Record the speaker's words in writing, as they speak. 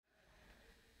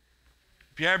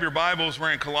you have your Bibles,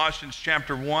 we're in Colossians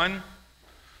chapter 1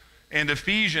 and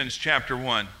Ephesians chapter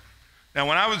 1. Now,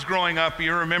 when I was growing up,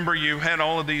 you remember you had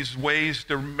all of these ways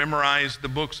to memorize the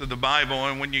books of the Bible,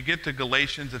 and when you get to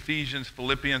Galatians, Ephesians,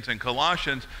 Philippians, and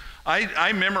Colossians,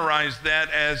 I memorized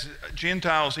that as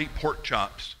Gentiles eat pork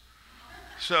chops.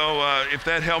 So if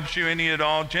that helps you any at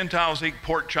all, Gentiles eat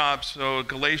pork chops, so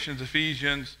Galatians,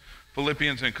 Ephesians,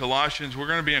 Philippians, and Colossians. We're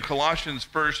going to be in Colossians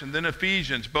first and then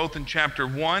Ephesians, both in chapter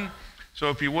 1. So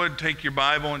if you would, take your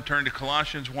Bible and turn to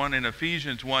Colossians 1 and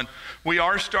Ephesians 1. We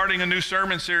are starting a new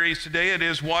sermon series today. It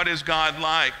is What is God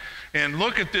Like? And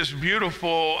look at this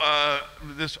beautiful,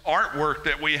 this artwork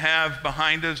that we have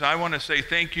behind us. I want to say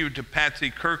thank you to Patsy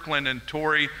Kirkland and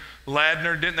Tori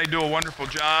Ladner. Didn't they do a wonderful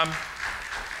job?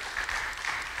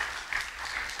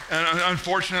 And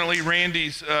unfortunately,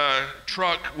 Randy's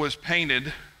truck was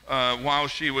painted while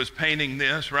she was painting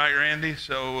this, right, Randy?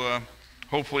 So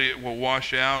hopefully it will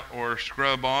wash out or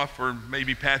scrub off, or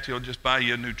maybe Patsy will just buy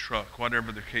you a new truck,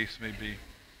 whatever the case may be.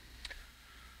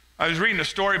 I was reading a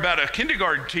story about a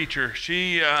kindergarten teacher.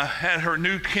 She had her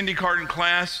new kindergarten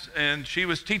class, and she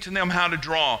was teaching them how to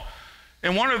draw.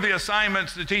 And one of the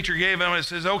assignments the teacher gave them, it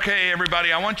says, okay,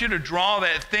 everybody, I want you to draw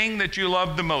that thing that you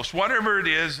love the most. Whatever it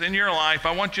is in your life,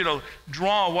 I want you to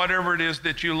draw whatever it is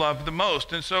that you love the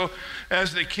most. And so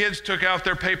as the kids took out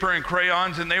their paper and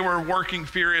crayons and they were working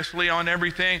furiously on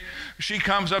everything, she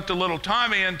comes up to little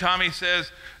Tommy, and Tommy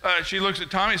says, she looks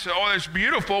at Tommy and says, oh, that's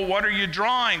beautiful. What are you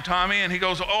drawing, Tommy? And he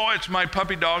goes, oh, it's my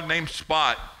puppy dog named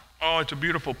Spot. Oh, it's a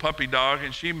beautiful puppy dog.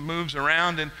 And she moves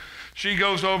around and she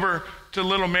goes over to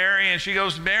little Mary, and she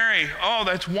goes, Mary, oh,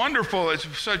 that's wonderful. It's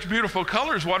such beautiful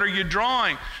colors. What are you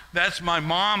drawing? That's my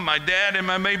mom, my dad, and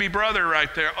my baby brother right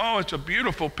there. Oh, it's a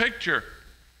beautiful picture.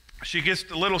 She gets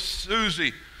to little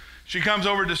Susie. She comes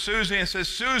over to Susie and says,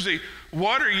 Susie,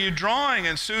 what are you drawing?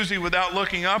 And Susie, without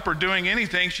looking up or doing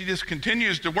anything, she just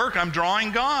continues to work. I'm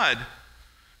drawing God.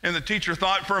 And the teacher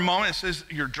thought for a moment and says,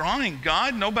 you're drawing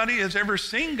God? Nobody has ever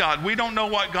seen God. We don't know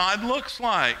what God looks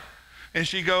like. And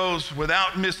she goes,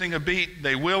 without missing a beat,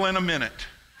 they will in a minute.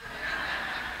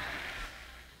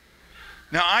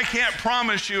 Now, I can't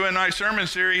promise you in my sermon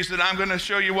series that I'm going to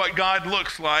show you what God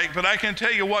looks like, but I can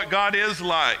tell you what God is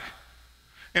like.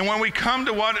 And when we come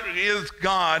to what is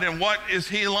God and what is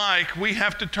He like, we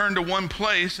have to turn to one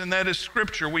place, and that is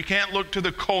Scripture. We can't look to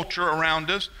the culture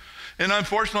around us. And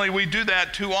unfortunately, we do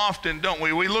that too often, don't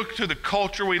we? We look to the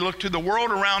culture, we look to the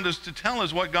world around us to tell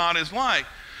us what God is like.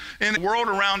 And the world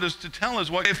around us to tell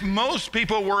us what, if most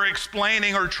people were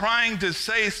explaining or trying to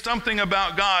say something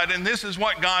about God, and this is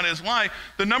what God is like,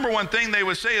 the number one thing they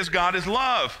would say is God is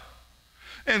love.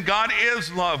 And God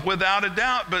is love, without a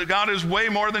doubt, but God is way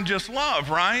more than just love,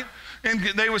 right? And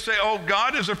they would say, oh,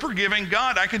 God is a forgiving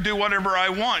God. I can do whatever I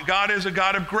want. God is a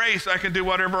God of grace. I can do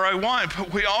whatever I want.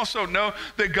 But we also know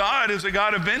that God is a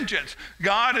God of vengeance.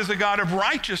 God is a God of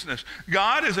righteousness.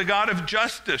 God is a God of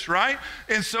justice, right?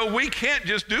 And so we can't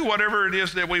just do whatever it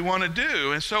is that we want to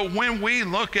do. And so when we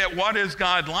look at what is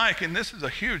God like, and this is a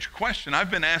huge question.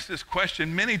 I've been asked this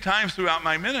question many times throughout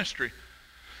my ministry.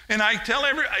 And I tell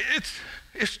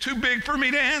it's too big for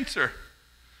me to answer.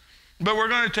 But we're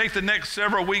going to take the next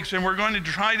several weeks and we're going to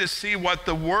try to see what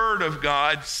the Word of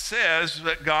God says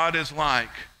that God is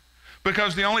like.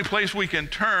 Because the only place we can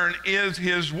turn is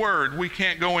His Word. We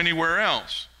can't go anywhere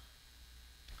else.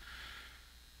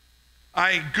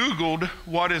 I Googled,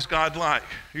 what is God like?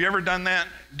 You ever done that?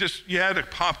 Just, you had to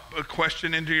pop a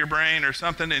question into your brain or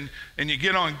something, and you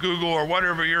get on Google or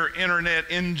whatever your internet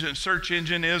engine, search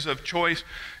engine is of choice,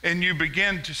 and you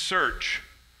begin to search.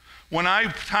 When I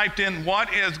typed in,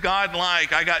 what is God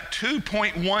like, I got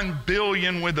 2.1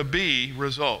 billion with a B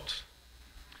results.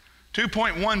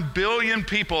 2.1 billion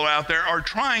people out there are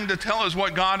trying to tell us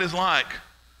what God is like.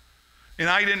 And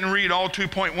I didn't read all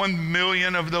 2.1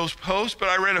 million of those posts, but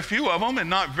I read a few of them, and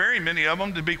not very many of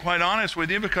them, to be quite honest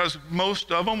with you, because most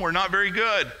of them were not very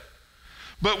good.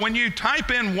 But when you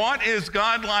type in, what is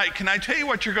God like, can I tell you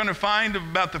what you're going to find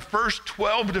about the first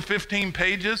 12 to 15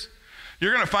 pages?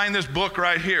 You're going to find this book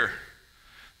right here.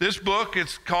 This book,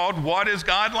 it's called What is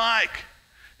God Like?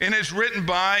 And it's written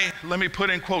by, let me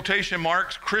put in quotation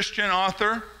marks, Christian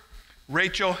author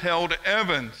Rachel Held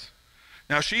Evans.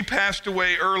 Now, she passed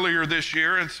away earlier this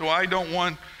year, and so I don't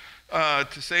want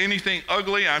to say anything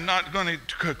ugly. I'm not going to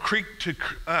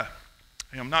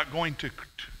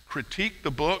critique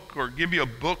the book or give you a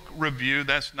book review.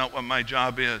 That's not what my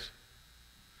job is.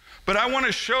 But I want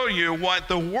to show you what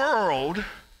the world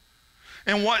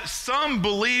and what some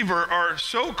believer or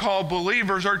so-called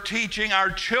believers are teaching our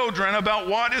children about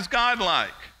what is God like.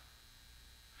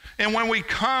 And when we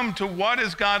come to what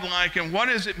is God like and what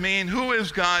does it mean, who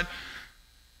is God,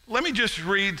 let me just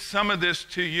read some of this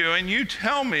to you, and you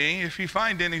tell me if you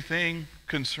find anything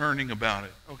concerning about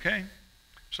it, okay?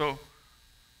 So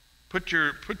put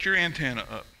your antenna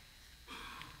up.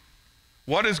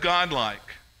 What is God like?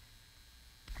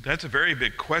 That's a very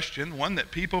big question, one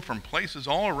that people from places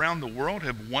all around the world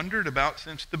have wondered about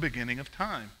since the beginning of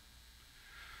time.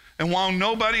 And while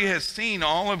nobody has seen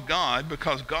all of God,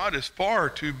 because God is far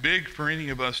too big for any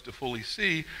of us to fully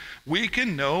see, we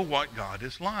can know what God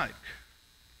is like.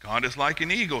 God is like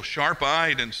an eagle,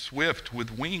 sharp-eyed and swift,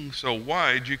 with wings so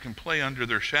wide you can play under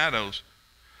their shadows.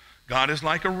 God is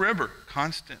like a river,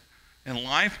 constant and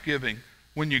life-giving.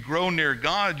 When you grow near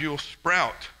God, you'll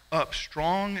sprout up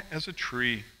strong as a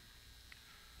tree.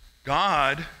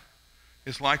 God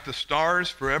is like the stars,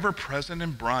 forever present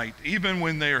and bright. Even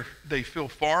when they feel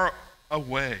far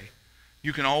away,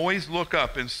 you can always look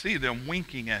up and see them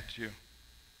winking at you.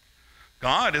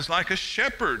 God is like a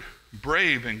shepherd,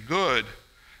 brave and good,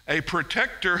 a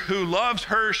protector who loves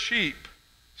her sheep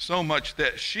so much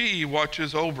that she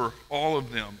watches over all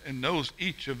of them and knows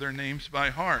each of their names by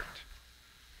heart.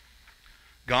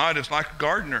 God is like a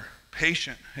gardener,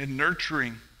 patient and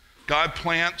nurturing. God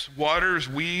plants, waters,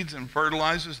 weeds, and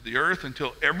fertilizes the earth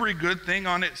until every good thing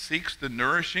on it seeks the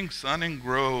nourishing sun and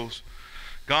grows.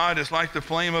 God is like the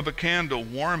flame of a candle,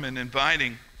 warm and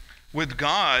inviting. With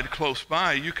God close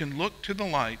by, you can look to the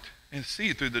light and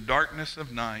see through the darkness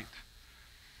of night.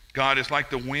 God is like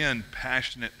the wind,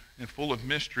 passionate and full of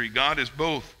mystery. God is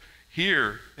both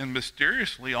here and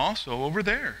mysteriously also over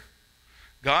there.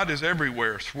 God is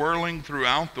everywhere, swirling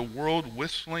throughout the world,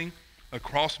 whistling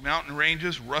across mountain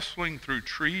ranges, rustling through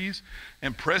trees,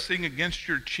 and pressing against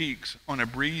your cheeks on a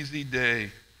breezy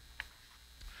day.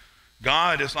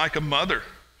 God is like a mother,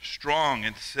 strong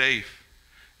and safe.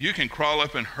 You can crawl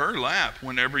up in her lap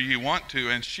whenever you want to,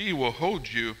 and she will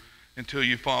hold you until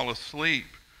you fall asleep.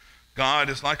 God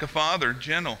is like a father,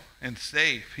 gentle and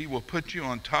safe. He will put you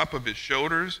on top of his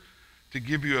shoulders to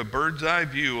give you a bird's eye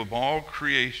view of all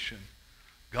creation.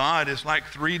 God is like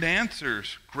three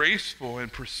dancers, graceful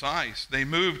and precise. They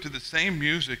move to the same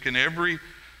music in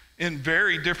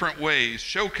very different ways,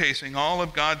 showcasing all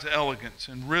of God's elegance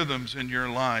and rhythms in your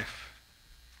life.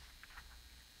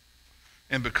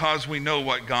 And because we know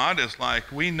what God is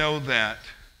like, we know that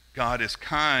God is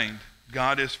kind,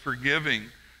 God is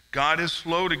forgiving, God is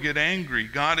slow to get angry,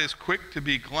 God is quick to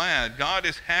be glad, God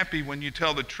is happy when you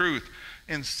tell the truth,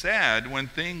 and sad when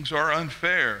things are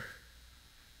unfair.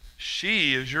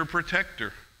 She is your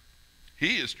protector.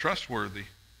 He is trustworthy.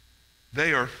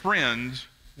 They are friends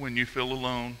when you feel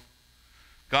alone.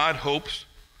 God hopes.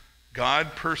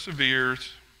 God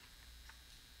perseveres.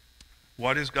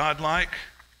 What is God like?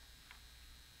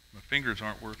 My fingers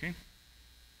aren't working.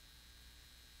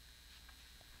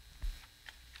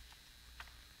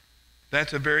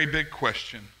 That's a very big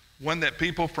question. One that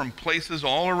people from places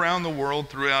all around the world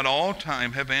throughout all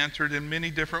time have answered in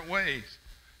many different ways.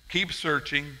 Keep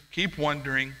searching, keep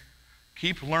wondering,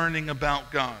 keep learning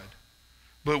about God.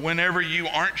 But whenever you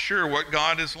aren't sure what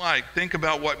God is like, think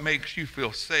about what makes you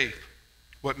feel safe,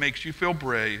 what makes you feel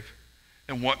brave,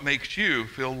 and what makes you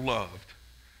feel loved.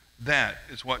 That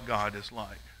is what God is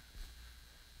like.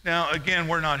 Now, again,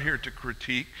 we're not here to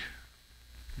critique.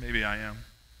 Maybe I am.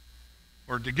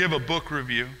 Or to give a book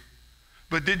review.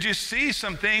 But did you see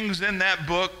some things in that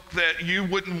book that you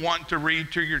wouldn't want to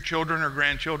read to your children or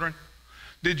grandchildren?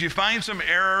 Did you find some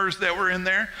errors that were in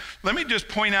there? Let me just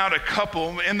point out a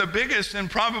couple. And the biggest, and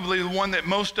probably the one that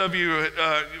most of you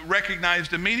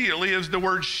recognized immediately, is the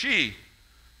word she.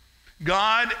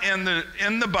 God in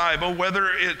the Bible, whether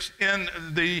it's in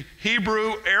the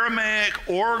Hebrew, Aramaic,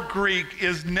 or Greek,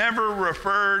 is never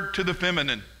referred to the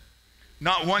feminine.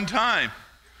 Not one time.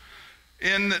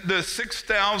 In the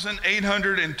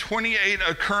 6,828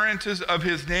 occurrences of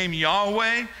his name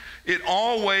Yahweh, it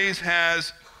always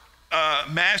has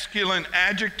masculine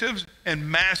adjectives and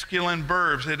masculine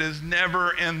verbs. It is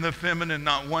never in the feminine,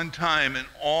 not one time in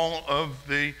all of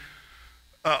the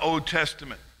Old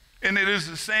Testament. And it is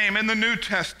the same in the New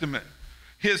Testament.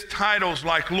 His titles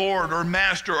like Lord or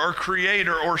Master or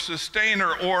Creator or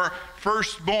Sustainer or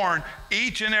Firstborn,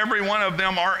 each and every one of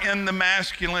them are in the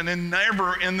masculine and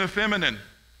never in the feminine.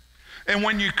 And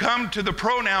when you come to the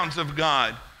pronouns of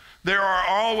God, there are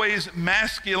always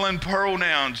masculine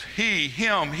pronouns. He,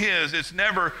 him, his. It's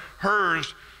never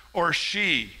hers or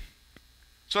she.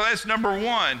 So that's number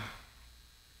one.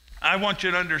 I want you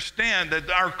to understand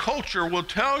that our culture will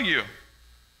tell you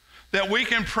that we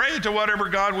can pray to whatever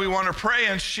God we want to pray,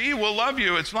 and she will love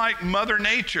you. It's like Mother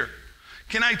Nature.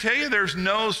 Can I tell you there's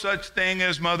no such thing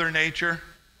as Mother Nature?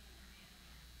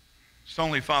 It's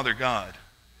only Father God.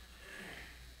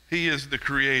 He is the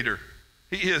creator.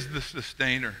 He is the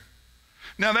sustainer.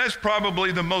 Now, that's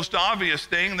probably the most obvious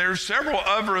thing. There's several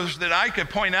others that I could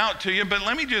point out to you, but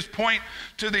let me just point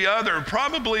to the other.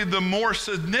 Probably the more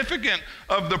significant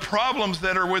of the problems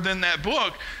that are within that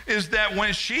book is that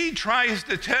when she tries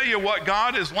to tell you what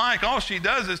God is like, all she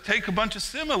does is take a bunch of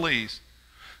similes.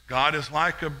 God is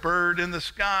like a bird in the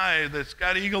sky that's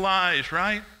got eagle eyes,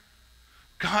 right?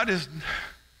 God is...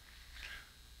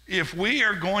 If we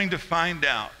are going to find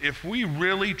out, if we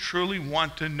really truly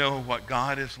want to know what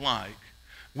God is like,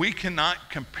 we cannot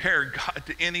compare God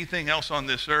to anything else on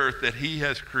this earth that he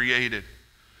has created.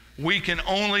 We can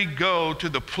only go to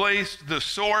the place, the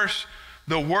source,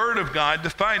 the Word of God to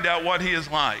find out what he is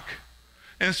like.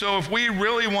 And so if we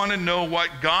really want to know what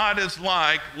God is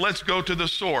like, let's go to the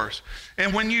source.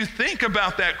 And when you think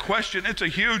about that question, it's a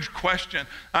huge question.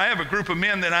 I have a group of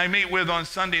men that I meet with on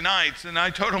Sunday nights, and I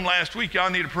told them last week,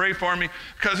 y'all need to pray for me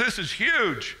because this is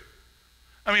huge.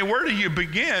 I mean, where do you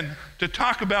begin to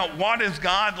talk about what is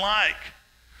God like?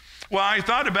 Well, I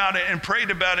thought about it and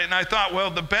prayed about it, and I thought,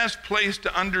 well, the best place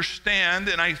to understand,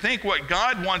 and I think what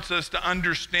God wants us to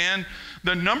understand,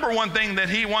 the number one thing that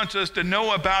he wants us to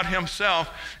know about himself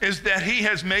is that he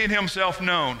has made himself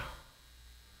known.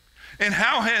 And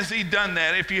how has he done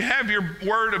that? If you have your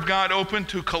Word of God open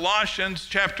to Colossians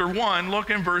chapter 1, look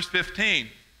in verse 15.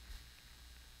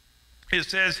 It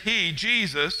says, he,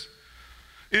 Jesus,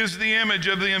 is the image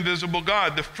of the invisible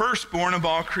God, the firstborn of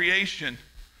all creation.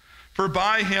 For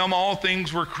by him all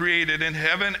things were created in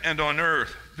heaven and on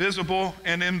earth, visible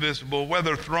and invisible,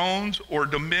 whether thrones or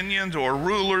dominions or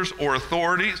rulers or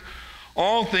authorities.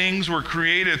 All things were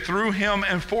created through him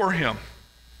and for him.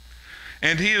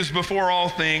 And he is before all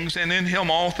things, and in him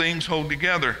all things hold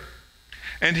together.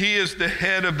 And he is the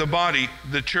head of the body,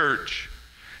 the church.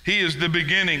 He is the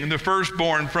beginning, the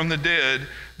firstborn from the dead,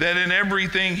 that in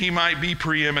everything he might be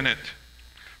preeminent.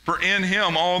 For in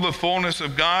him all the fullness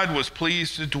of God was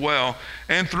pleased to dwell,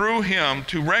 and through him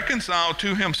to reconcile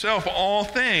to himself all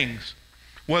things,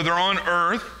 whether on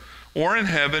earth or in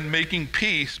heaven, making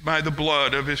peace by the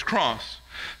blood of his cross.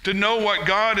 To know what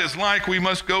God is like, we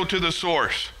must go to the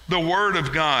source, the Word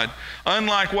of God.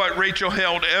 Unlike what Rachel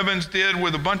Held Evans did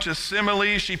with a bunch of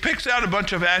similes, she picks out a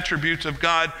bunch of attributes of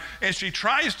God, and she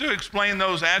tries to explain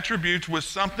those attributes with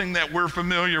something that we're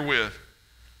familiar with.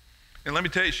 And let me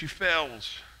tell you, she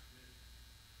fails.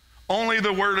 Only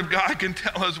the Word of God can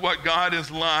tell us what God is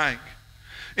like.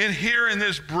 And here in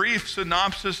this brief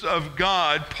synopsis of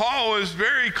God, Paul is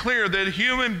very clear that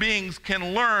human beings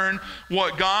can learn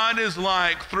what God is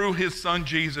like through his Son,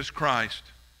 Jesus Christ.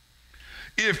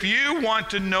 If you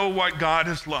want to know what God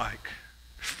is like,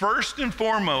 first and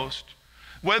foremost,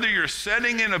 whether you're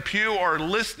sitting in a pew or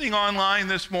listening online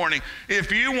this morning,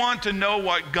 if you want to know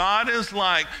what God is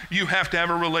like, you have to have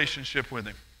a relationship with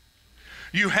him.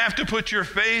 You have to put your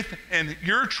faith and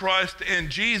your trust in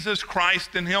Jesus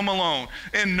Christ and him alone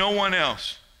and no one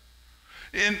else.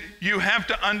 And you have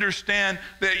to understand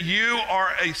that you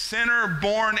are a sinner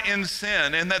born in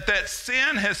sin, and that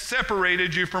sin has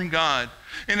separated you from God.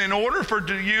 And in order for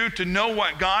you to know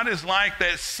what God is like,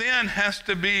 that sin has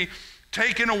to be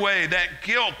taken away. That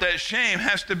guilt, that shame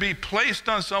has to be placed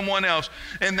on someone else.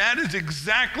 And that is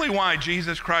exactly why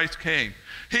Jesus Christ came.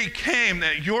 He came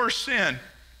that your sin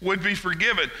would be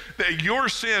forgiven, that your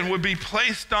sin would be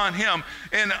placed on him,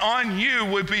 and on you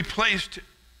would be placed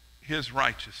his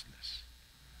righteousness.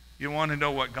 You want to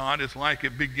know what God is like?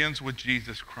 It begins with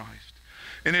Jesus Christ.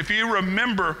 And if you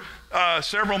remember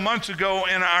several months ago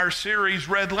in our series,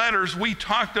 Red Letters, we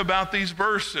talked about these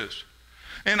verses.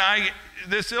 And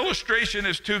this illustration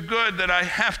is too good that I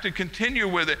have to continue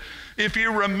with it. If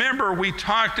you remember, we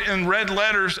talked in Red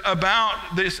Letters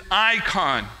about this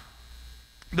icon.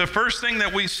 The first thing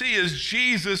that we see is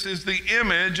Jesus is the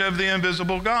image of the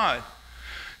invisible God.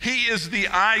 He is the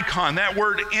icon. That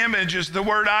word image is the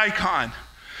word icon.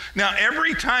 Now,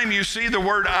 every time you see the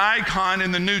word icon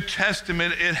in the New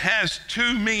Testament, it has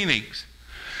two meanings.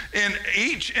 And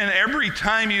each and every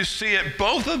time you see it,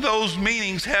 both of those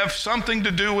meanings have something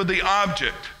to do with the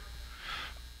object.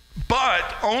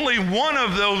 But only one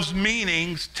of those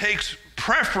meanings takes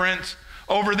preference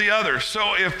over the other.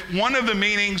 So if one of the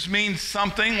meanings means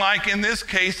something like, in this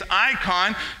case,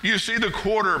 icon, you see the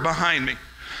quarter behind me.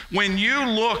 When you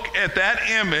look at that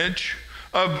image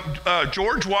of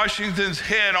George Washington's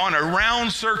head on a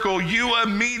round circle, you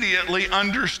immediately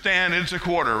understand it's a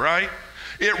quarter, right?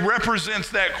 It represents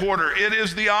that quarter. It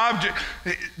is the object.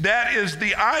 That is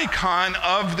the icon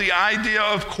of the idea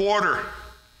of quarter.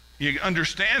 You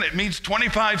understand? It means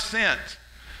 25 cents.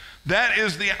 That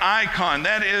is the icon.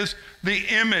 That is the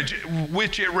image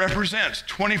which it represents,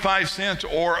 25 cents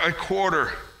or a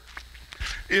quarter.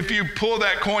 if you pull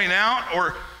that coin out?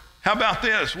 Or how about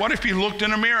this? What if you looked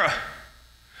in a mirror?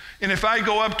 And if I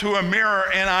go up to a mirror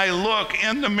and I look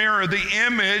in the mirror, the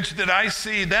image that I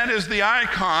see, that is the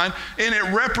icon, and it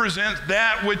represents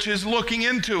that which is looking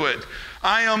into it.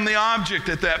 I am the object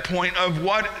at that point of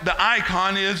what the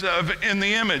icon is in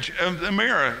the image of the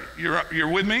mirror. You're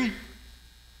with me?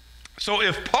 So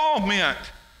if Paul meant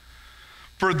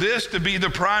for this to be the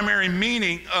primary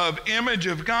meaning of image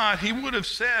of God, he would have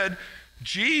said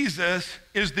Jesus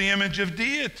is the image of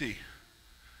deity,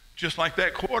 just like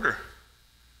that quarter.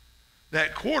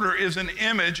 That quarter is an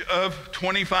image of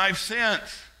 25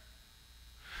 cents.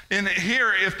 And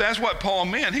here, if that's what Paul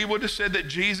meant, he would have said that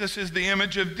Jesus is the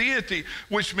image of deity,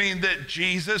 which means that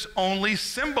Jesus only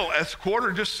as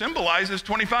quarter just symbolizes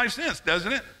 25 cents,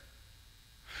 doesn't it?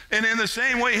 And in the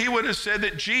same way, he would have said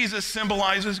that Jesus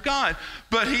symbolizes God.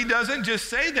 But he doesn't just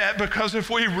say that, because if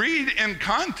we read in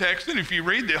context, and if you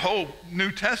read the whole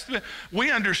New Testament,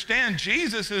 we understand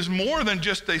Jesus is more than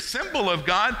just a symbol of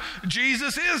God.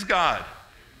 Jesus is God,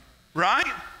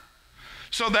 right?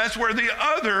 So that's where the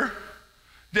other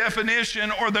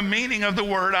definition or the meaning of the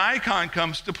word icon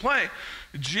comes to play.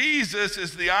 Jesus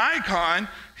is the icon.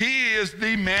 He is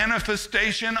the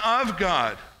manifestation of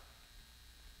God.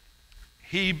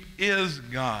 He is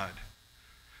God.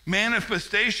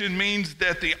 Manifestation means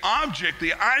that the object,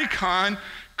 the icon,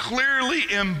 clearly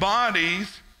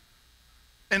embodies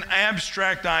an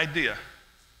abstract idea.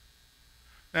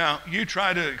 Now, you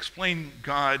try to explain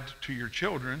God to your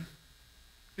children,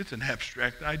 it's an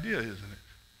abstract idea, isn't it?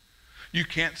 You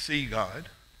can't see God.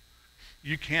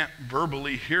 You can't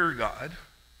verbally hear God.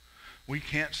 We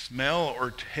can't smell or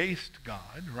taste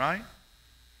God, right?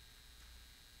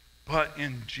 But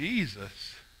in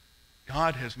Jesus,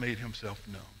 God has made himself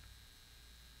known.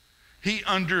 He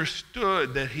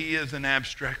understood that he is an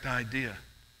abstract idea.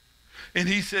 And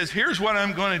he says, here's what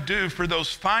I'm going to do for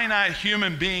those finite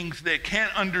human beings that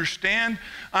can't understand.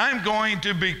 I'm going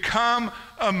to become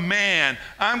a man.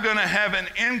 I'm going to have an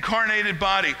incarnated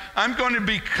body. I'm going to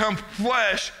become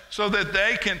flesh so that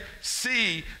they can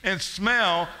see and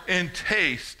smell and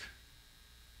taste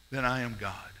that I am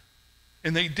God.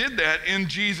 And they did that in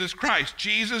Jesus Christ.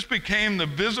 Jesus became the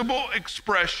visible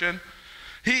expression.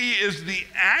 He is the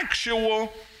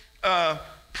actual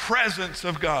presence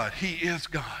of God. He is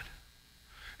God.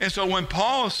 And so when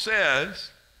Paul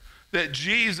says that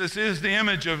Jesus is the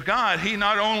image of God, he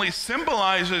not only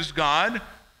symbolizes God,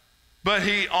 but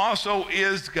he also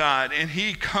is God, and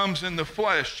he comes in the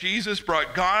flesh. Jesus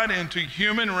brought God into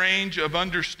human range of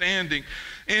understanding.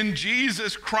 In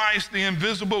Jesus Christ, the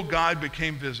invisible God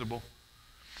became visible.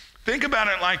 Think about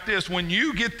it like this. When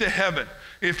you get to heaven,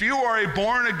 if you are a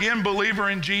born-again believer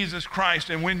in Jesus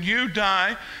Christ, and when you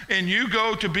die and you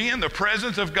go to be in the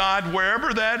presence of God,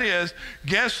 wherever that is,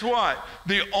 guess what?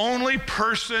 The only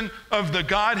person of the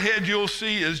Godhead you'll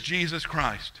see is Jesus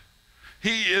Christ.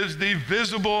 He is the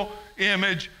visible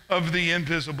image of the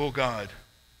invisible God.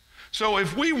 So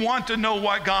if we want to know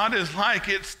what God is like,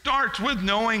 it starts with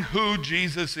knowing who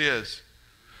Jesus is.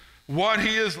 What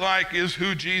he is like is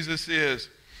who Jesus is.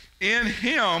 In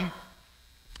him,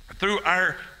 through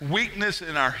our weakness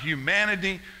and our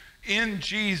humanity, in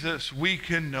Jesus, we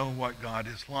can know what God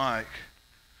is like.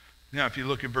 Now, if you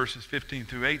look at verses 15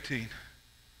 through 18,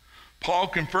 Paul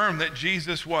confirmed that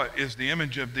Jesus, what? Is the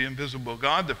image of the invisible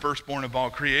God, the firstborn of all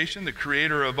creation, the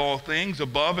creator of all things,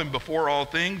 above and before all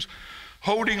things,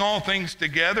 holding all things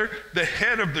together, the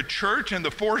head of the church and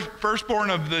the firstborn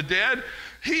of the dead.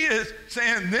 He is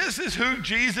saying this is who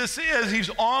Jesus is. He's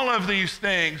all of these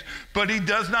things, but he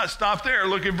does not stop there.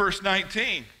 Look at verse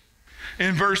 19.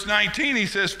 In verse 19, he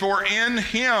says, for in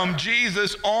him,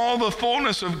 Jesus, all the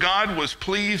fullness of God was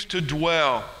pleased to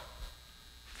dwell.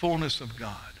 Fullness of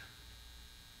God.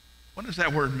 What does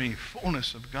that word mean?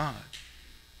 Fullness of God.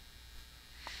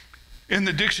 In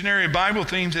the Dictionary of Bible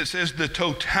Themes, it says the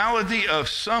totality of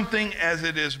something as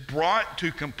it is brought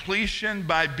to completion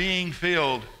by being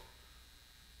filled.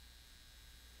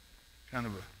 Kind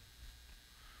of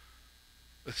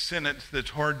a sentence that's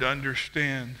hard to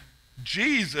understand.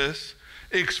 Jesus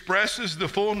expresses the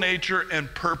full nature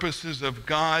and purposes of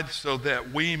God so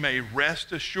that we may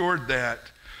rest assured that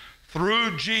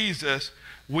through Jesus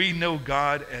we know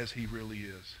God as he really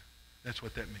is. That's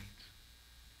what that means.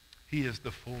 He is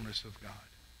the fullness of God.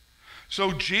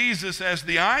 So Jesus, as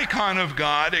the icon of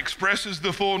God, expresses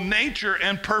the full nature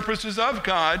and purposes of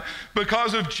God.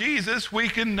 Because of Jesus, we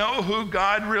can know who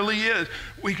God really is.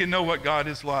 We can know what God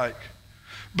is like.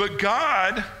 But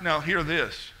God, now hear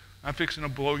this. I'm fixing to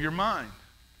blow your mind,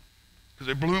 because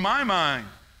it blew my mind.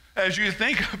 As you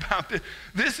think about this,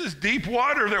 this is deep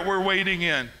water that we're wading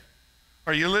in.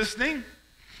 Are you listening?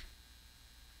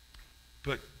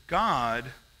 But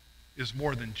God is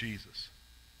more than Jesus.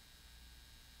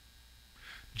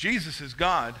 Jesus is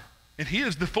God, and he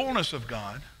is the fullness of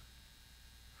God.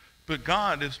 But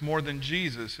God is more than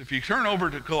Jesus. If you turn over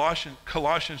to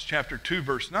Colossians chapter 2,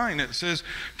 verse 9, it says,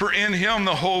 "For in him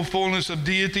the whole fullness of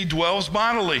deity dwells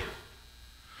bodily."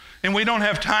 And we don't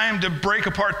have time to break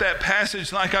apart that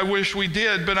passage like I wish we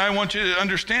did, but I want you to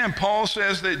understand, Paul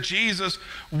says that Jesus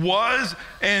was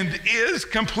and is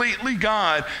completely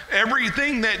God.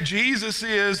 Everything that Jesus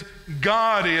is,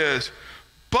 God is.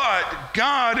 But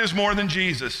God is more than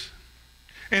Jesus.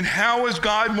 And how is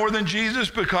God more than Jesus?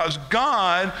 Because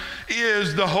God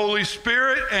is the Holy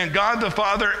Spirit and God the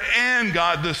Father and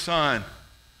God the Son.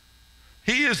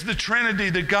 He is the Trinity,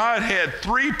 the Godhead,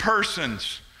 three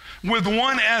persons with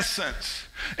one essence.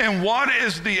 And what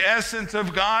is the essence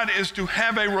of God is to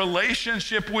have a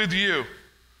relationship with you.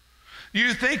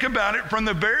 You think about it from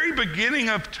the very beginning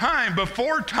of time,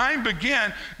 before time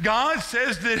began, God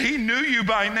says that he knew you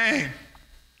by name.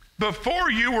 Before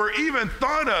you were even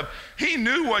thought of, he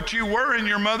knew what you were in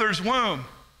your mother's womb.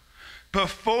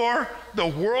 Before the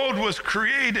world was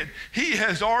created, he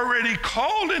has already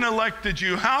called and elected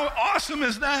you. How awesome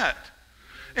is that?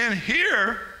 And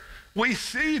here we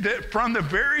see that from the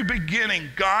very beginning,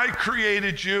 God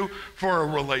created you for a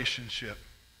relationship.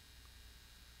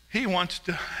 He wants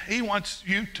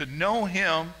you to know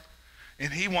him,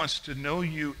 and he wants to know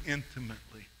you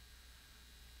intimately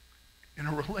in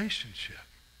a relationship.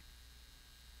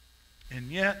 And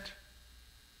yet,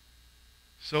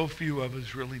 so few of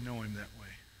us really know him that way.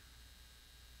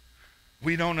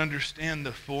 We don't understand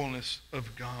the fullness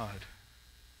of God.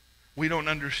 We don't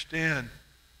understand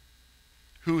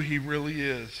who he really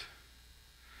is.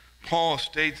 Paul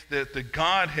states that the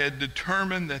Godhead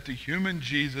determined that the human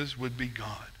Jesus would be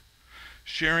God,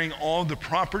 sharing all the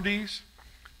properties,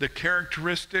 the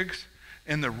characteristics,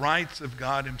 and the rights of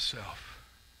God himself.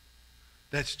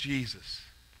 That's Jesus.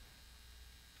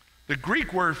 The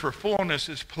Greek word for fullness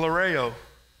is plereo.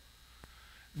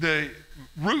 The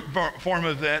root form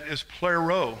of that is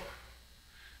plero.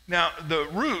 Now, the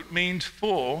root means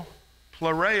full.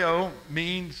 Plereo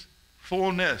means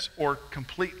fullness or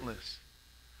completeness.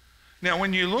 Now,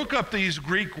 when you look up these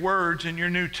Greek words in your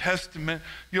New Testament,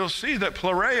 you'll see that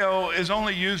plereo is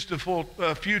only used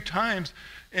a few times,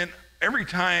 and every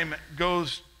time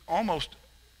goes almost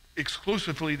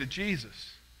exclusively to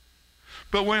Jesus.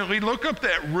 But when we look up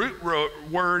that root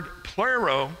word,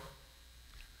 plero,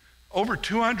 over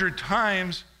 200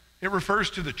 times, it refers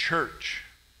to the church.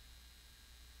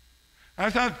 I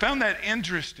found that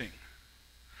interesting,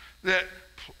 that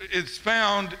it's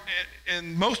found,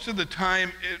 and most of the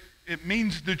time, it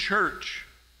means the church.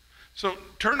 So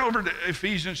turn over to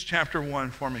Ephesians chapter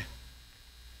 1 for me.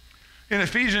 In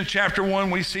Ephesians chapter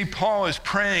 1, we see Paul is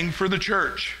praying for the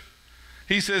church.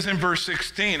 He says in verse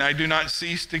 16, "I do not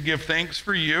cease to give thanks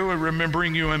for you and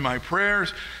remembering you in my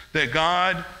prayers, that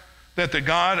the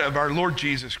God of our Lord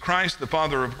Jesus Christ, the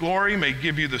Father of glory, may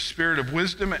give you the spirit of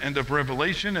wisdom and of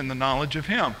revelation and the knowledge of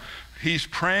him." He's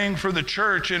praying for the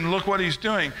church, and look what he's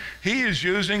doing. He is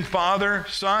using Father,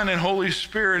 Son, and Holy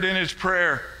Spirit in his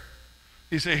prayer.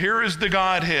 He said, here is the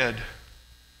Godhead.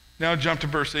 Now jump to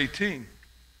verse 18.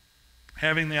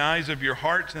 "Having the eyes of your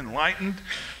hearts enlightened,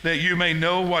 that you may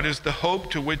know what is the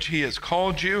hope to which he has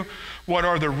called you, what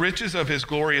are the riches of his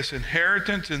glorious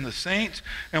inheritance in the saints,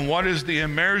 and what is the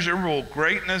immeasurable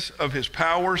greatness of his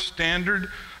power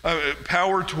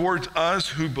towards us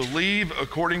who believe,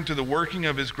 according to the working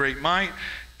of his great might,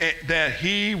 that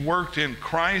he worked in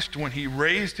Christ when he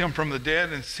raised him from the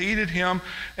dead and seated him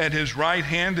at his right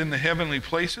hand in the heavenly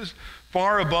places,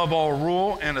 far above all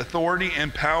rule and authority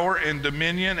and power and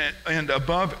dominion, and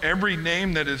above every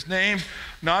name that is named,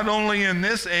 not only in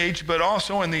this age, but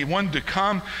also in the one to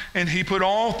come. And he put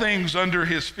all things under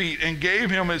his feet and gave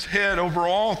him his head over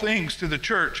all things to the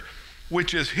church,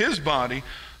 which is his body,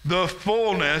 the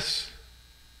fullness,"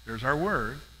 there's our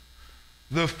word,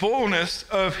 "the fullness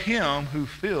of him who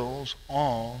fills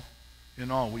all in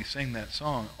all." We sang that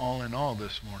song, "All in All,"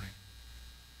 this morning.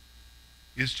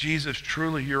 Is Jesus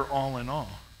truly your all in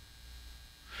all?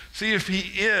 See, if he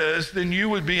is, then you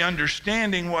would be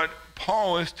understanding what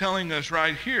Paul is telling us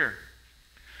right here.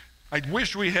 I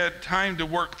wish we had time to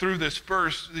work through this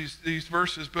verse, these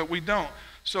verses, but we don't.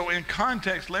 So in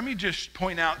context, let me just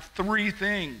point out three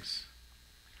things.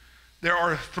 There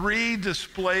are three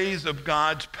displays of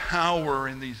God's power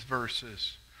in these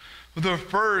verses. The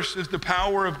first is the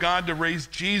power of God to raise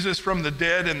Jesus from the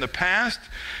dead in the past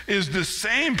is the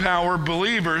same power,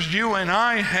 believers, you and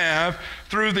I have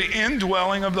through the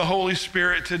indwelling of the Holy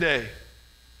Spirit today.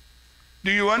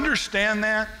 Do you understand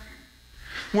that?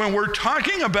 when we're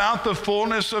talking about the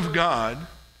fullness of God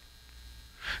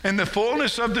and the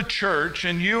fullness of the church,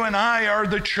 and you and I are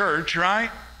the church, right?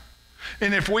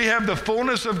 And if we have the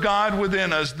fullness of God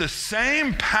within us, the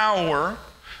same power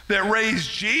that raised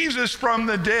Jesus from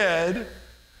the dead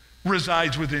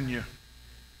resides within you.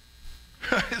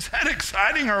 Is that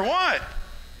exciting or what?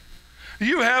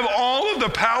 You have all of the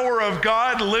power of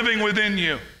God living within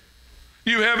you.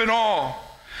 You have it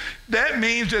all. That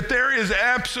means that there is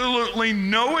absolutely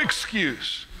no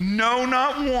excuse, no,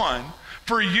 not one,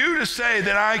 for you to say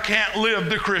that I can't live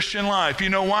the Christian life. You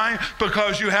know why?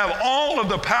 Because you have all of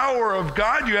the power of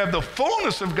God. You have the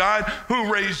fullness of God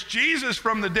who raised Jesus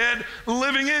from the dead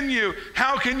living in you.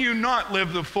 How can you not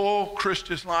live the full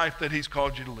Christian life that he's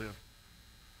called you to live?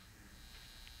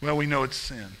 Well, we know it's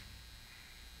sin.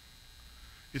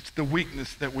 It's the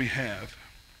weakness that we have.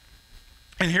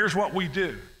 And here's what we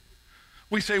do.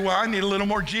 We say, well, I need a little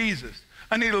more Jesus.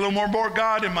 I need a little more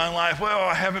God in my life. Well,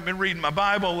 I haven't been reading my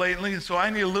Bible lately, so I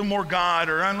need a little more God,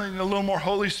 or I need a little more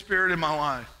Holy Spirit in my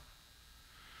life.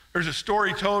 There's a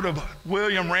story told of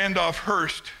William Randolph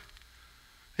Hearst.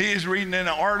 He's reading in an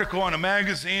article in a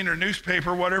magazine or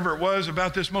newspaper, whatever it was,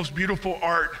 about this most beautiful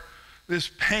art,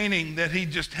 this painting that he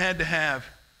just had to have.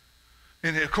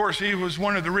 And of course, he was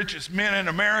one of the richest men in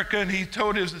America, and he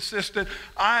told his assistant,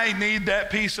 I need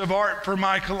that piece of art for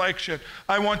my collection.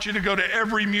 I want you to go to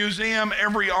every museum,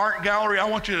 every art gallery. I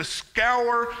want you to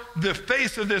scour the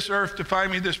face of this earth to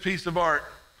find me this piece of art.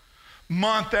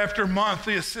 Month after month,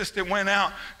 the assistant went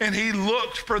out, and he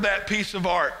looked for that piece of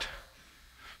art.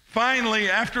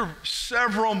 Finally, after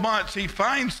several months, he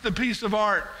finds the piece of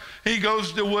art. He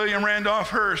goes to William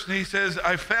Randolph Hearst, and he says,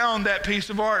 I found that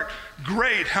piece of art.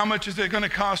 Great, how much is it going to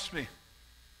cost me?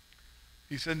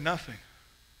 He said, nothing.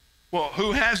 Well,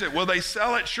 who has it? Well, they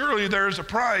sell it. Surely there is a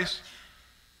price.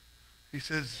 He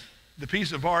says, the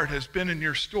piece of art has been in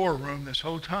your storeroom this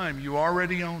whole time. You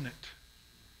already own it.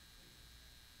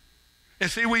 And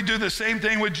see, we do the same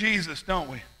thing with Jesus, don't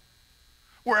we?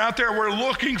 We're out there, we're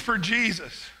looking for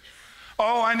Jesus.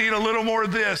 Oh, I need a little more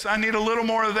of this. I need a little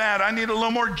more of that. I need a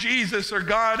little more Jesus or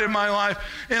God in my life.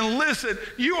 And listen,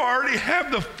 you already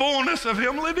have the fullness of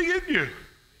him living in you.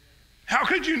 How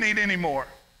could you need any more?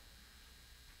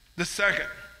 The second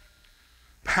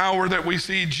power that we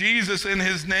see, Jesus in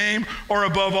his name are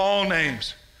above all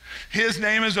names. His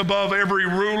name is above every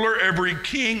ruler, every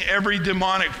king, every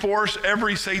demonic force,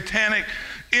 every satanic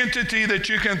entity that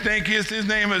you can think. His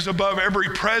name is above every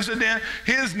president.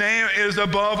 His name is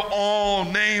above all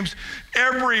names.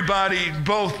 Everybody,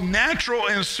 both natural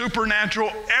and supernatural,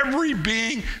 every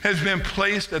being has been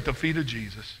placed at the feet of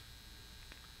Jesus.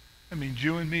 That means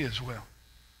you and me as well.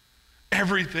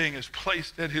 Everything is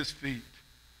placed at his feet.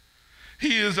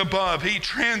 He is above. He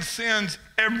transcends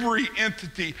every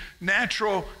entity,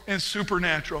 natural and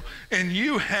supernatural. And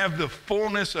you have the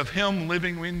fullness of him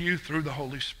living in you through the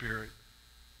Holy Spirit.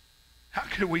 How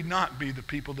could we not be the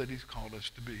people that he's called us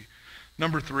to be?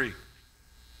 Number 3.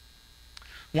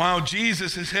 While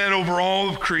Jesus is head over all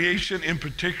of creation, and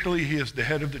particularly he is the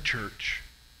head of the church.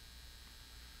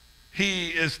 He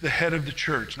is the head of the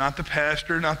church, not the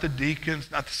pastor, not the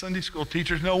deacons, not the Sunday school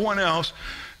teachers, no one else.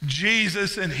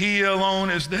 Jesus and he alone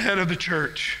is the head of the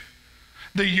church.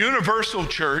 The universal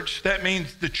church, that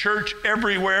means the church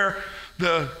everywhere,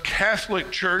 the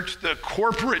Catholic church, the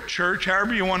corporate church,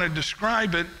 however you want to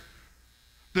describe it,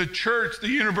 the church, the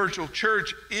universal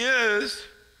church is,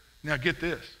 now get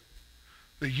this,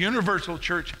 the universal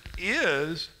church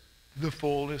is the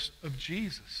fullness of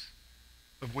Jesus,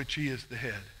 of which he is the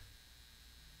head.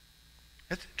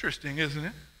 That's interesting, isn't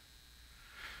it?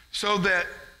 So that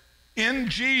in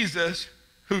Jesus,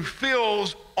 who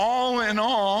fills all in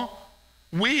all,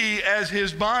 we as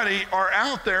his body are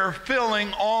out there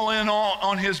filling all in all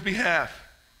on his behalf.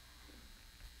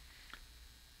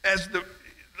 If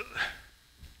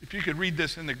you could read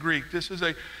this in the Greek,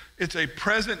 it's a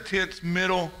present tense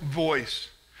middle voice.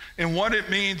 And what it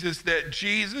means is that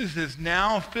Jesus is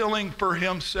now filling for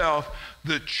himself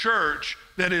the church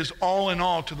that is all in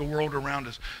all to the world around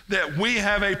us. That we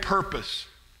have a purpose.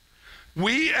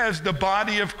 We as the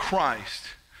body of Christ,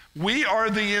 we are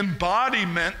the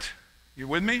embodiment, you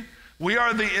with me? We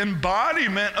are the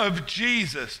embodiment of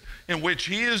Jesus, in which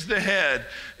he is the head.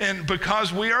 And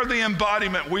because we are the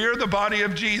embodiment, we are the body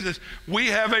of Jesus, we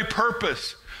have a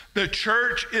purpose. The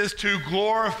church is to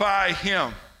glorify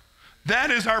him.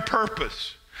 That is our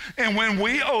purpose. And when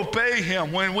we obey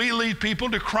him, when we lead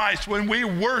people to Christ, when we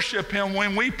worship him,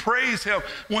 when we praise him,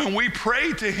 when we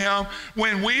pray to him,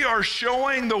 when we are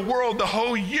showing the world, the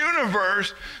whole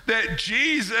universe, that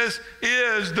Jesus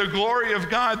is the glory of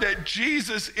God, that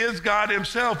Jesus is God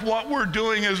himself, what we're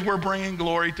doing is we're bringing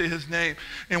glory to his name,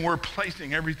 and we're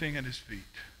placing everything at his feet.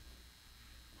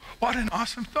 What an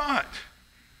awesome thought.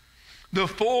 The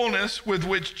fullness with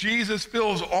which Jesus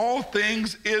fills all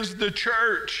things is the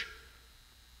church.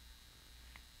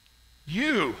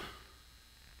 You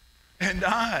and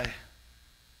I,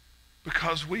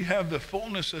 because we have the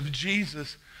fullness of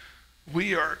Jesus,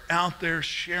 we are out there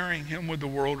sharing him with the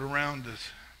world around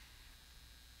us.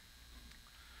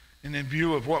 And in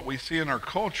view of what we see in our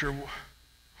culture,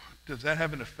 does that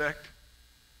have an effect?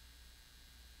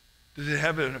 Does it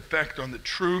have an effect on the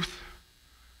truth?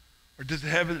 Or does it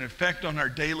have an effect on our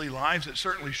daily lives? It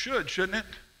certainly should, shouldn't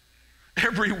it?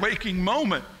 Every waking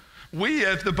moment, we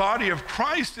as the body of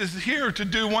Christ is here to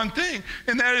do one thing,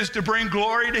 and that is to bring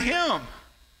glory to him.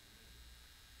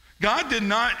 God did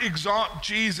not exalt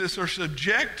Jesus or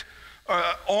subject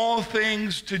all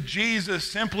things to Jesus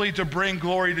simply to bring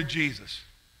glory to Jesus.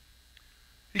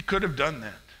 He could have done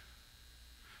that.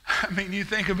 I mean, you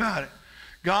think about it.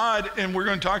 God, and we're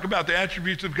going to talk about the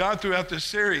attributes of God throughout this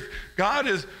series. God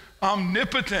is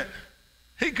omnipotent.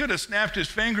 He could have snapped his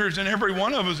fingers and every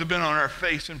one of us have been on our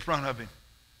face in front of him.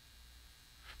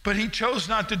 But he chose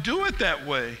not to do it that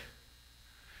way.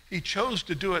 He chose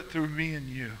to do it through me and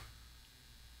you.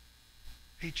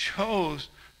 He chose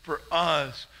for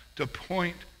us to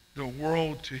point the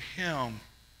world to him.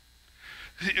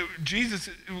 Jesus,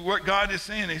 what God is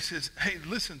saying, he says, hey,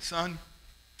 listen, son,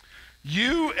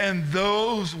 you and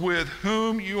those with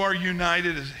whom you are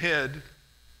united as head,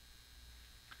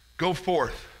 go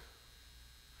forth.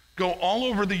 Go all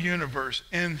over the universe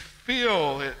and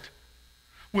fill it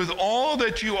with all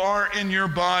that you are in your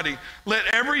body. Let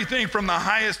everything from the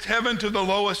highest heaven to the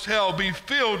lowest hell be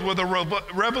filled with a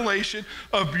revelation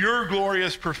of your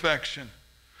glorious perfection.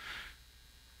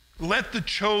 Let the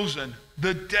chosen,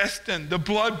 the destined, the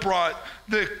blood-bought,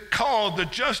 the called, the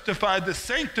justified, the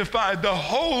sanctified, the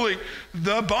holy,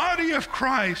 the body of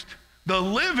Christ, the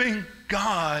living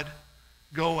God,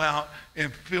 go out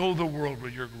and fill the world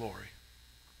with your glory.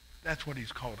 That's what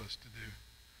he's called us to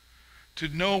do.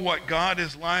 To know what God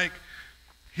is like,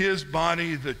 his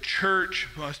body, the church,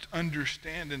 must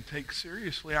understand and take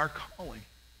seriously our calling.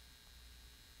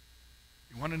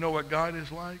 You want to know what God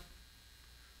is like?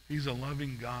 He's a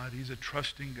loving God. He's a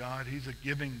trusting God. He's a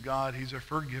giving God. He's a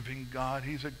forgiving God.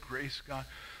 He's a grace God.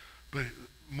 But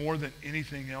more than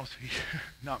anything else,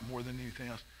 not more than anything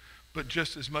else, but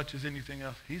just as much as anything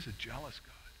else, he's a jealous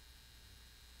God.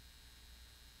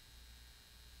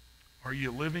 Are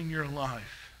you living your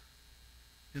life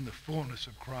in the fullness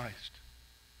of Christ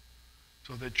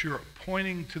so that you're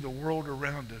pointing to the world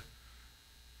around us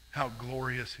how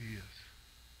glorious he is?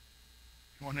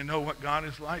 You want to know what God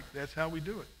is like? That's how we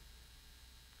do it.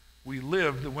 We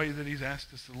live the way that he's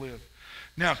asked us to live.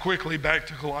 Now, quickly, back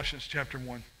to Colossians chapter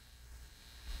 1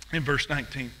 in verse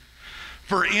 19.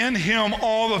 For in him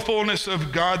all the fullness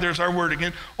of God, there's our word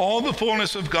again, all the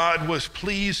fullness of God was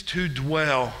pleased to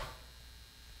dwell.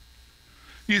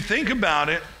 You think about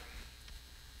it,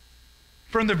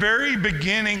 from the very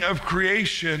beginning of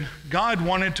creation, God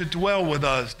wanted to dwell with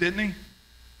us, didn't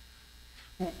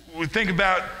he? We think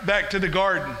about back to the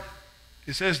garden.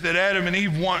 It says that Adam and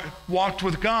Eve walked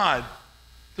with God,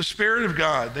 the Spirit of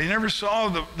God. They never saw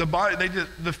the body, they did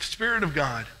the Spirit of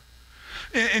God.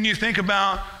 And you think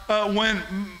about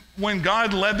when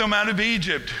God led them out of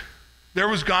Egypt, there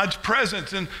was God's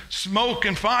presence and smoke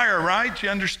and fire, right? You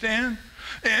understand?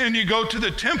 And you go to the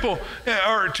temple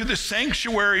or to the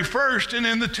sanctuary first, and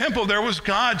in the temple there was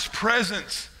God's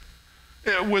presence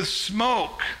with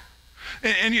smoke.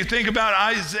 And you think about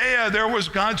Isaiah, there was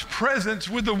God's presence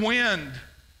with the wind.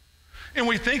 And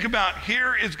we think about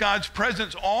here is God's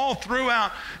presence all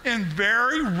throughout, and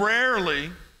very rarely,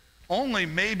 only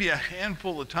maybe a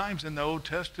handful of times in the Old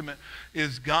Testament,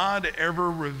 is God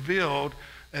ever revealed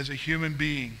as a human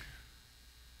being.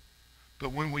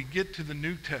 But when we get to the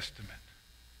New Testament,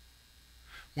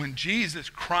 when Jesus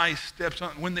Christ steps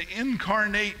on, when the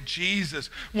incarnate Jesus,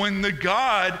 when the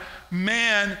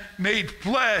God-man made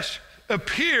flesh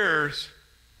appears,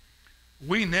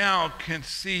 we now can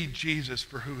see Jesus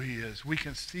for who he is. We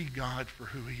can see God for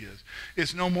who he is.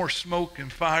 It's no more smoke and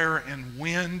fire and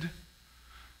wind,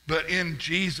 but in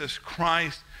Jesus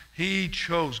Christ,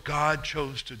 God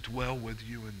chose to dwell with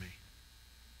you and me.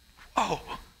 Whoa!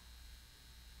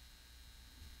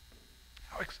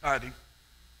 How exciting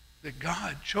that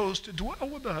God chose to dwell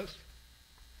with us.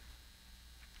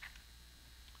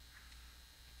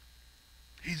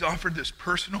 He's offered this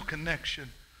personal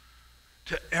connection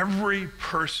to every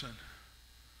person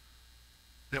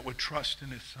that would trust in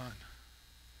his Son.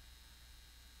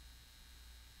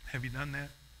 Have you done that?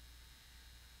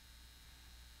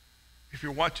 If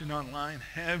you're watching online,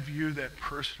 have you that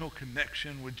personal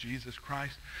connection with Jesus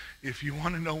Christ? If you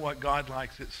want to know what God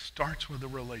likes, it starts with a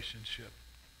relationship.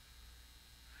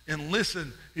 And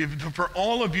listen, for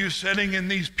all of you sitting in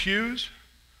these pews,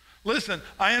 listen,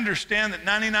 I understand that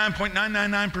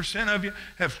 99.999% of you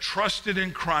have trusted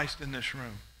in Christ in this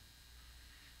room.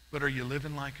 But are you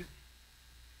living like it?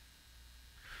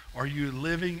 Are you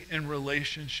living in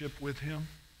relationship with him?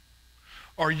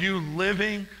 Are you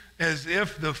living as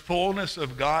if the fullness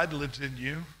of God lives in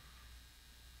you?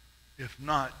 If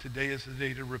not, today is the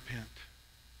day to repent.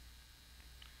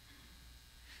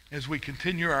 As we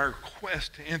continue our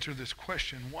quest to answer this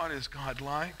question, what is God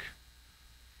like?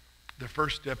 The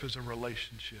first step is a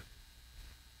relationship.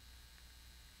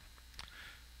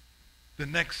 The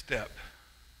next step,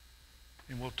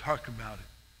 and we'll talk about it,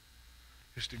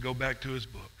 is to go back to his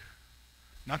book.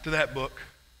 Not to that book.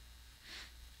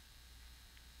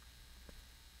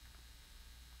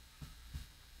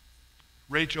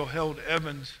 Rachel Held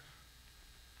Evans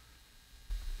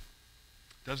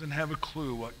doesn't have a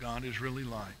clue what God is really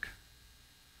like.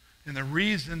 And the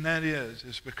reason that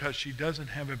is because she doesn't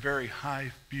have a very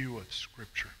high view of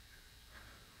Scripture.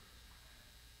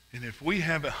 And if we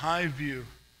have a high view,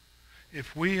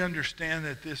 if we understand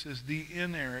that this is the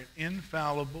inerrant,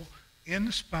 infallible,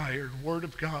 inspired Word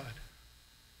of God,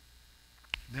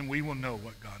 then we will know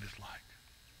what God is like.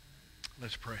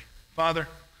 Let's pray. Father,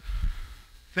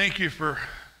 thank you for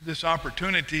this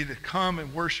opportunity to come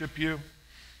and worship you.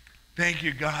 Thank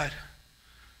you, God,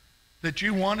 that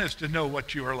you want us to know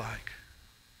what you are like.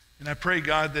 And I pray,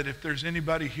 God, that if there's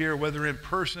anybody here, whether in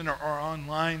person or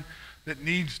online, that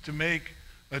needs to make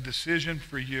a decision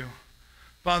for you,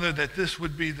 Father, that this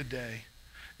would be the day.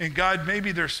 And God,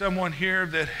 maybe there's someone here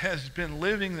that has been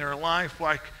living their life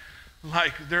like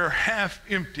they're half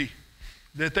empty,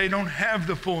 that they don't have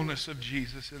the fullness of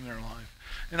Jesus in their life.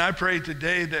 And I pray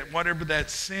today that whatever that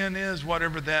sin is,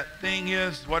 whatever that thing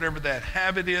is, whatever that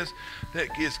habit is that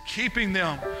is keeping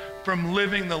them from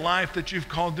living the life that you've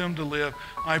called them to live,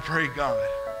 I pray, God,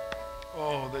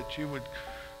 that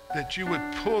you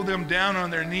would pull them down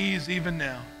on their knees even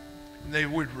now, and they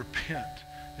would repent,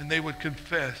 and they would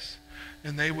confess,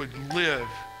 and they would live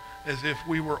as if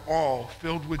we were all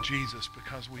filled with Jesus,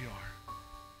 because we are.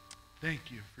 Thank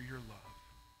you for your love.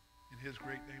 In his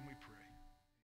great name we pray.